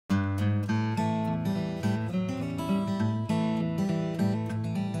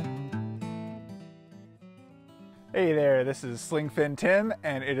Hey there, this is SlingFin Tim,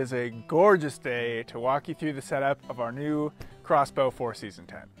 and it is a gorgeous day to walk you through the setup of our new CrossBow Four-Season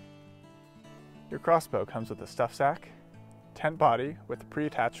tent. Your crossbow comes with a stuff sack, tent body with a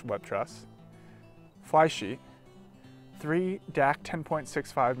pre-attached WebTruss, fly sheet, 3 DAC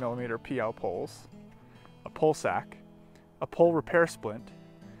 10.65mm PL poles, a pole sack, a pole repair splint,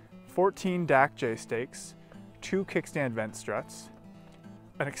 14 DAC J stakes, 2 kickstand vent struts,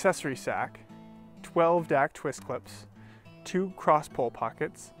 an accessory sack, 12 DAC Twist Clips, 2 cross pole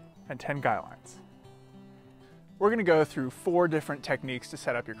pockets, and 10 guy lines. We're going to go through 4 different techniques to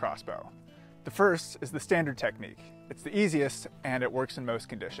set up your crossbow. The first is the standard technique. It's the easiest and it works in most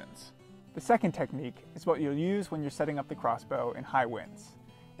conditions. The second technique is what you'll use when you're setting up the crossbow in high winds.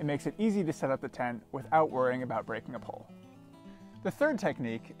 It makes it easy to set up the tent without worrying about breaking a pole. The third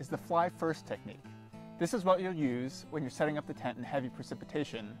technique is the fly first technique. This is what you'll use when you're setting up the tent in heavy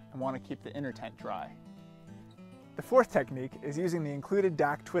precipitation and want to keep the inner tent dry. The fourth technique is using the included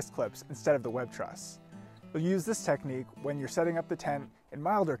DAC Twist Clips instead of the WebTruss. You'll use this technique when you're setting up the tent in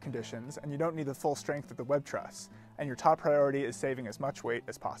milder conditions and you don't need the full strength of the WebTruss, and your top priority is saving as much weight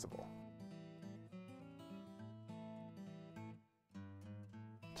as possible.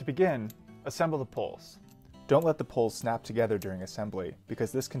 To begin, assemble the poles. Don't let the poles snap together during assembly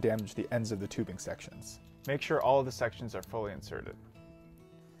because this can damage the ends of the tubing sections. Make sure all of the sections are fully inserted.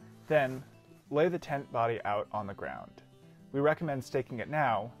 Then, lay the tent body out on the ground. We recommend staking it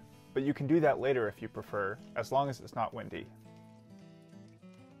now, but you can do that later if you prefer, as long as it's not windy.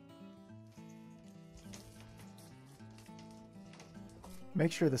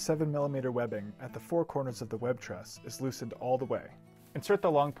 Make sure the 7mm webbing at the 4 corners of the WebTruss is loosened all the way. Insert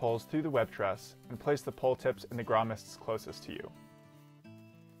the long poles through the WebTruss and place the pole tips in the grommets closest to you.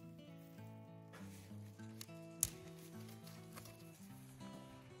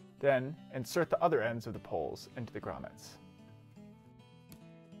 Then, insert the other ends of the poles into the grommets.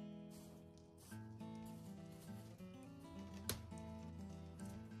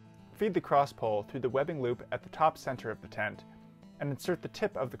 Feed the cross pole through the webbing loop at the top center of the tent and insert the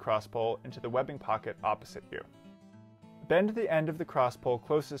tip of the cross pole into the webbing pocket opposite you. Bend the end of the cross pole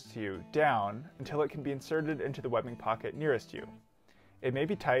closest to you down until it can be inserted into the webbing pocket nearest you. It may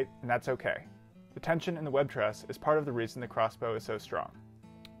be tight, and that's okay. The tension in the WebTruss is part of the reason the crossbow is so strong.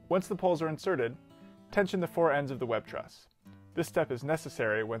 Once the poles are inserted, tension the 4 ends of the WebTruss. This step is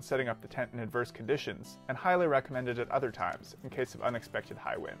necessary when setting up the tent in adverse conditions and highly recommended at other times in case of unexpected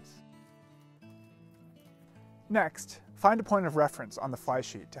high winds. Next, find a point of reference on the fly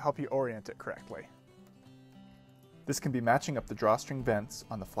sheet to help you orient it correctly. This can be matching up the drawstring vents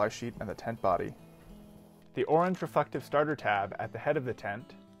on the fly sheet and the tent body, the orange reflective starter tab at the head of the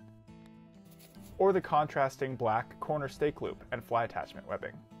tent, or the contrasting black corner stake loop and fly attachment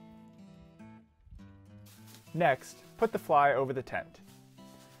webbing. Next, put the fly over the tent.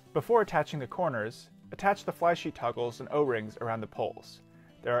 Before attaching the corners, attach the fly sheet toggles and O-rings around the poles.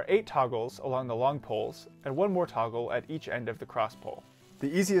 There are 8 toggles along the long poles and 1 more toggle at each end of the cross pole.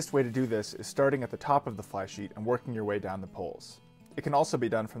 The easiest way to do this is starting at the top of the fly sheet and working your way down the poles. It can also be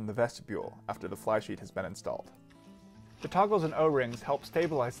done from the vestibule after the fly sheet has been installed. The toggles and O-rings help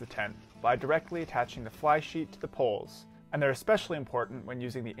stabilize the tent by directly attaching the fly sheet to the poles, and they're especially important when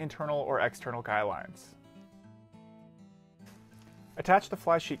using the internal or external guy lines. Attach the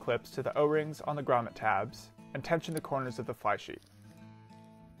fly sheet clips to the O-rings on the grommet tabs and tension the corners of the fly sheet.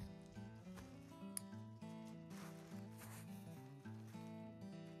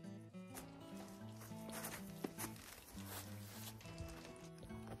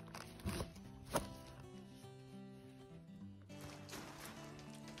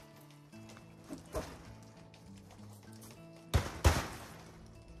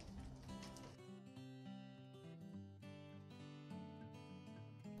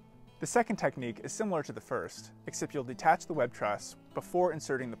 The second technique is similar to the first, except you'll detach the WebTruss before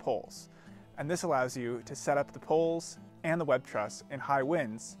inserting the poles, and this allows you to set up the poles and the WebTruss in high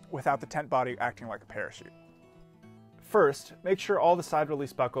winds without the tent body acting like a parachute. First, make sure all the side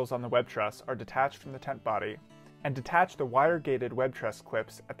release buckles on the WebTruss are detached from the tent body, and detach the wire-gated WebTruss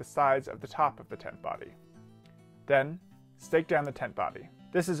clips at the sides of the top of the tent body. Then, stake down the tent body.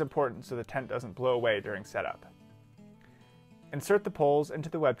 This is important so the tent doesn't blow away during setup. Insert the poles into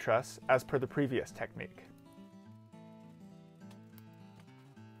the WebTruss as per the previous technique.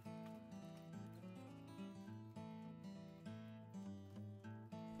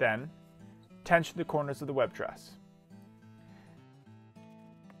 Then, tension the corners of the WebTruss.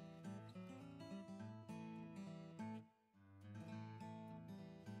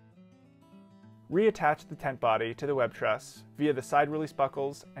 Reattach the tent body to the WebTruss via the side release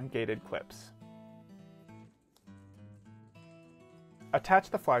buckles and gated clips. Attach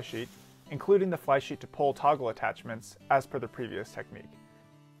the fly sheet, including the fly sheet to pole toggle attachments as per the previous technique.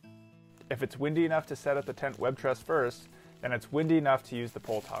 If it's windy enough to set up the tent web truss first, then it's windy enough to use the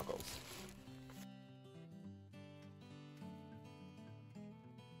pole toggles.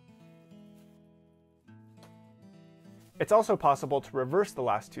 It's also possible to reverse the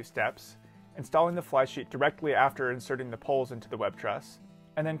last two steps, installing the fly sheet directly after inserting the poles into the web truss,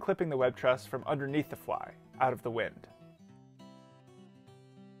 and then clipping the web truss from underneath the fly, out of the wind.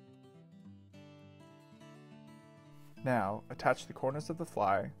 Now, attach the corners of the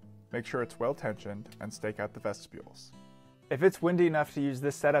fly, make sure it's well tensioned, and stake out the vestibules. If it's windy enough to use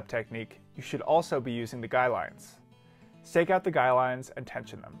this setup technique, you should also be using the guy lines. Stake out the guy lines and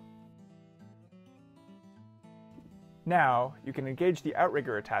tension them. Now, you can engage the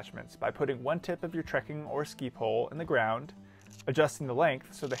outrigger attachments by putting one tip of your trekking or ski pole in the ground, adjusting the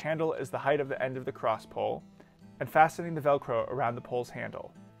length so the handle is the height of the end of the cross pole, and fastening the Velcro around the pole's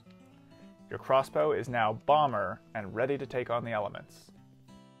handle. Your crossbow is now bomber and ready to take on the elements.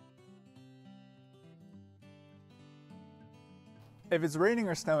 If it's raining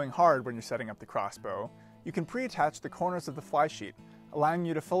or snowing hard when you're setting up the crossbow, you can pre-attach the corners of the fly sheet, allowing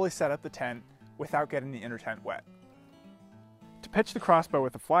you to fully set up the tent without getting the inner tent wet. To pitch the crossbow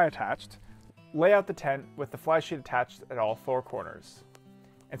with the fly attached, lay out the tent with the fly sheet attached at all four corners.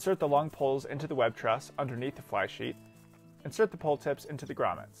 Insert the long poles into the web truss underneath the fly sheet. Insert the pole tips into the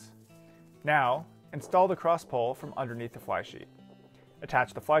grommets. Now, install the cross pole from underneath the fly sheet.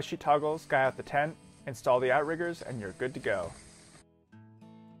 Attach the fly sheet toggles, guy out the tent, install the outriggers, and you're good to go.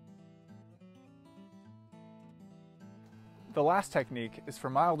 The last technique is for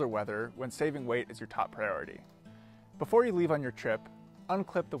milder weather when saving weight is your top priority. Before you leave on your trip,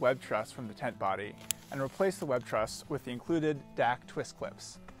 unclip the web truss from the tent body and replace the web truss with the included DAC Twist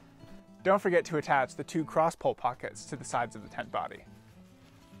Clips. Don't forget to attach the two cross pole pockets to the sides of the tent body.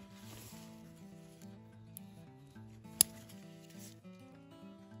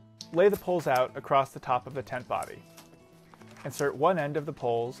 Lay the poles out across the top of the tent body. Insert one end of the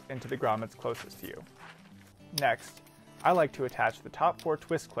poles into the grommets closest to you. Next, I like to attach the top 4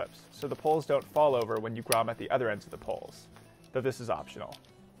 twist clips so the poles don't fall over when you grommet the other ends of the poles, though this is optional.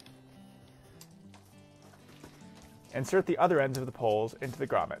 Insert the other ends of the poles into the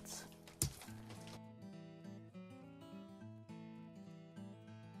grommets.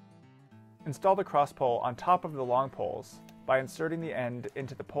 Install the cross pole on top of the long poles by inserting the end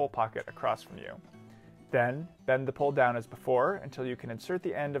into the pole pocket across from you. Then, bend the pole down as before until you can insert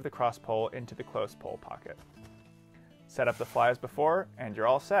the end of the cross pole into the close pole pocket. Set up the fly as before, and you're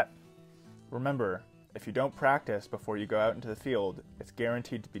all set. Remember, if you don't practice before you go out into the field, it's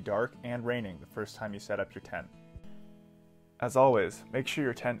guaranteed to be dark and raining the first time you set up your tent. As always, make sure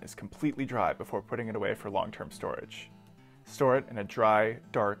your tent is completely dry before putting it away for long-term storage. Store it in a dry,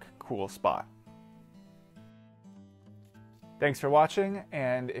 dark, cool spot. Thanks for watching,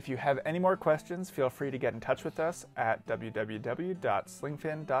 and if you have any more questions, feel free to get in touch with us at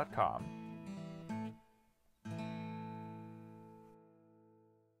www.slingfin.com.